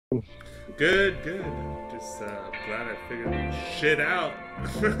Good, good. Just glad I figured this shit out.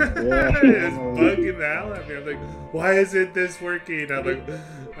 Yeah. It's bugging the hell out of me. I'm like, why isn't this working?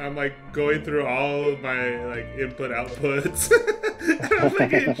 I'm like going through all of my like input outputs. I'm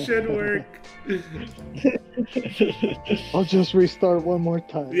like, it should work. I'll just restart one more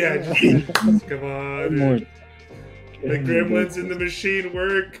time. Yeah, just come on. One more. The gremlins in the machine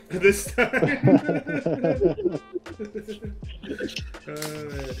work this time.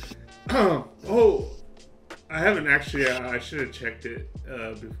 Oh, I haven't actually. I should have checked it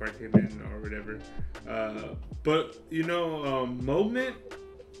before I came in or whatever. But you know, Momint,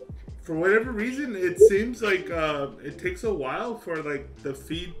 for whatever reason, it seems like it takes a while for like the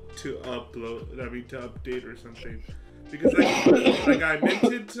feed to upload. I mean, to update or something. Because like I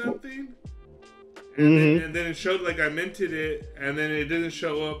minted something. And then it showed like I minted it, and then it didn't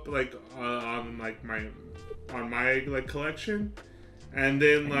show up like on like my like collection, and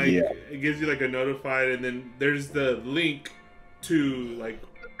then like it gives you like a notified, and then there's the link to like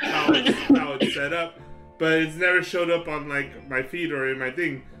how it's set up, but it's never showed up on like my feed or in my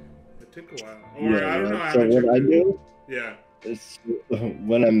thing. It took a while, or I don't know. So what I do, is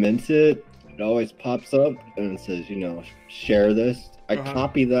when I mint it, it always pops up and it says, share this. I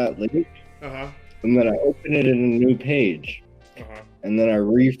copy that link. And then I open it in a new page. And then I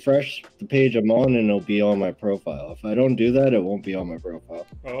refresh the page I'm on and it'll be on my profile. If I don't do that, it won't be on my profile.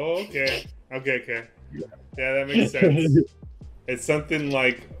 Oh, okay. Okay. Yeah, that makes sense. It's something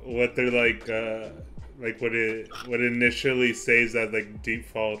like what they're like what it initially saves as like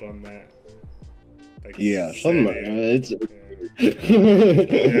default on that. Like something like that.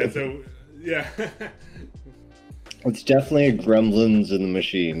 It's definitely a gremlins in the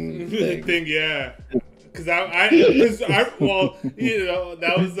machine thing. Yeah. Because that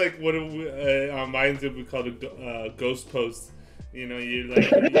was like what on mine we called a ghost post. You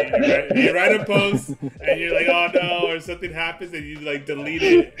write a post and you're like, oh no, or something happens and you like delete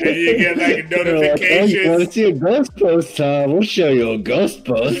it and you get like notifications. Want to see a ghost post, Tom? We'll show you a ghost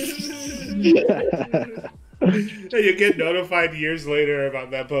post. And you get notified years later about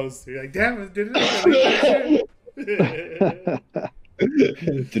that post. You're like, damn, did it?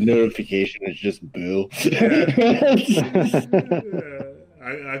 The notification is just boo.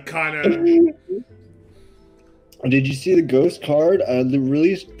 I kind of. Did you see the ghost card? I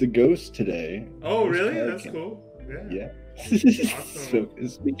released the ghost today. Oh, really? That's cool. Yeah. Awesome. So,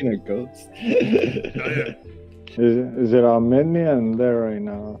 speaking of ghosts. Oh, yeah. Is it on Minion there right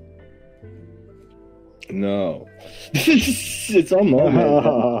now? No. It's on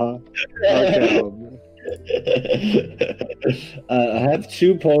Momint. Okay. I have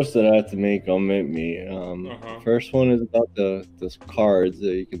two posts that I have to make on Mint Me. First one is about the cards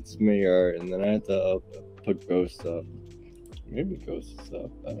that you can submit your art, and then I have to put ghost stuff. Maybe ghost stuff.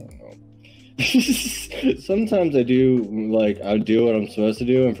 I don't know. Sometimes I do I'll do what I'm supposed to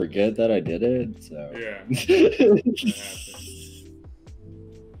do and forget that I did it. So yeah.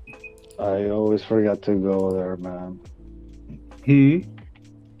 I always forget to go there, man. Hmm.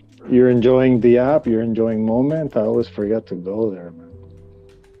 You're enjoying the app, you're enjoying Momint. I always forget to go there, man.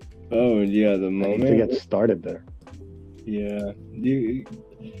 Oh yeah, the Momint. To get started there. Yeah,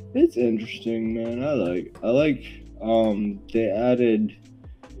 it's interesting, man. I like. They added.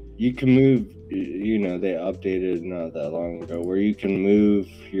 You can move. They updated not that long ago where you can move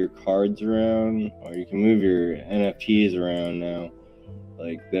your cards around, or you can move your NFTs around now.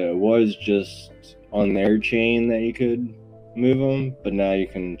 Like that was just on their chain that you could move them, but now you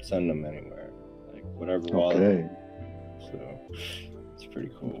can send them anywhere, like whatever wallet. Okay. So it's pretty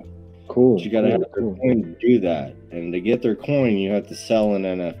cool. Cool. But you gotta have their coin to do that, and to get their coin, you have to sell an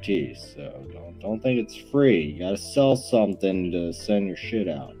NFT. So don't think it's free. You gotta sell something to send your shit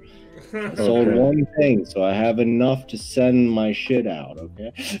out. I sold one thing, so I have enough to send my shit out.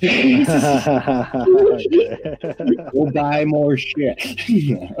 Okay. Go buy more shit.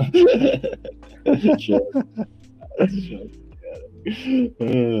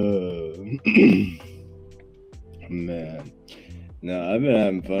 Man, no, I've been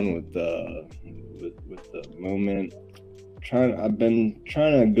having fun with the Momint. I've been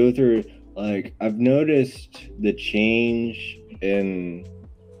trying to go through. Like, I've noticed the change in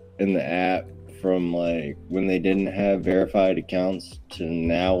the app from like when they didn't have verified accounts to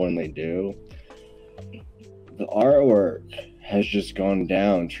now when they do. The artwork has just gone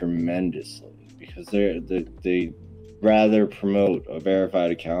down tremendously because they rather promote a verified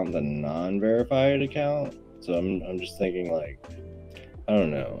account than a non-verified account. So I'm just thinking, like, I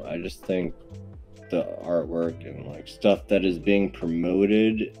don't know. I just think the artwork and like stuff that is being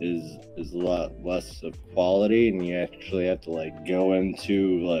promoted is a lot less of quality, and you actually have to like go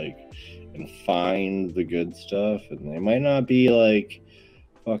into like and find the good stuff, and they might not be like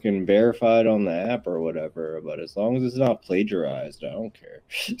fucking verified on the app or whatever, but as long as it's not plagiarized, I don't care.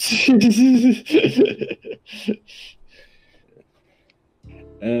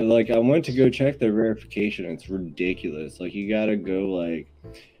 And like, I went to go check their verification. It's ridiculous. Like, you gotta go like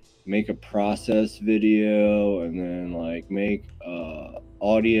make a process video and then like make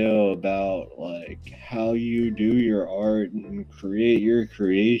audio about like how you do your art and create your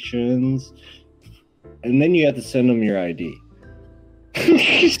creations, and then you have to send them your ID.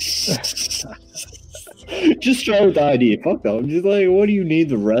 Just start with the ID. Fuck them. Just like, what do you need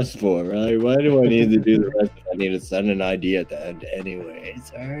the rest for? Right? Why do I need to do the rest if I need to send an ID at the end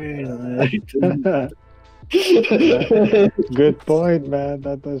anyways? Alright. Good point, man.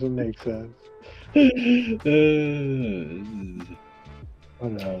 That doesn't make sense.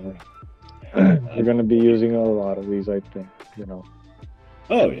 Whatever. You're gonna be using a lot of these, I think. You know.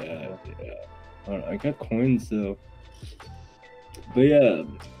 Oh yeah. I got coins though. But yeah,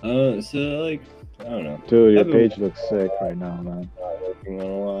 so like, I don't know. Dude, your page looks sick right now, man. Not working on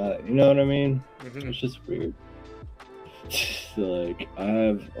a lot. You know what I mean? Mhm. It's just weird. So like, I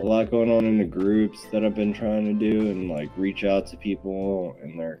have a lot going on in the groups that I've been trying to do and like reach out to people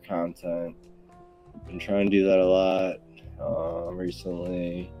and their content. Been trying to do that a lot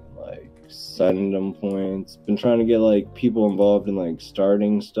recently. Like, send them points. Been trying to get like people involved in like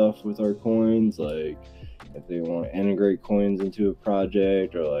starting stuff with our coins, like if they want to integrate coins into a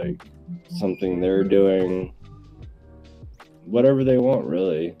project or like something they're doing, whatever they want,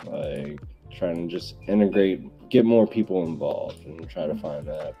 really. Like, trying to just integrate, get more people involved and try to find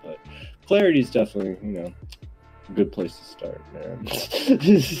that. But Clarity is definitely, you know, a good place to start, man.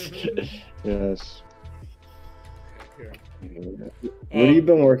 Yes. What have you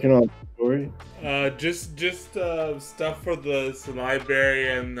been working on, Corey? Just stuff for this library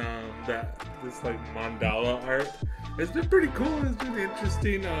and this like mandala art. It's been pretty cool. It's been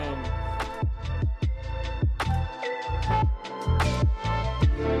interesting.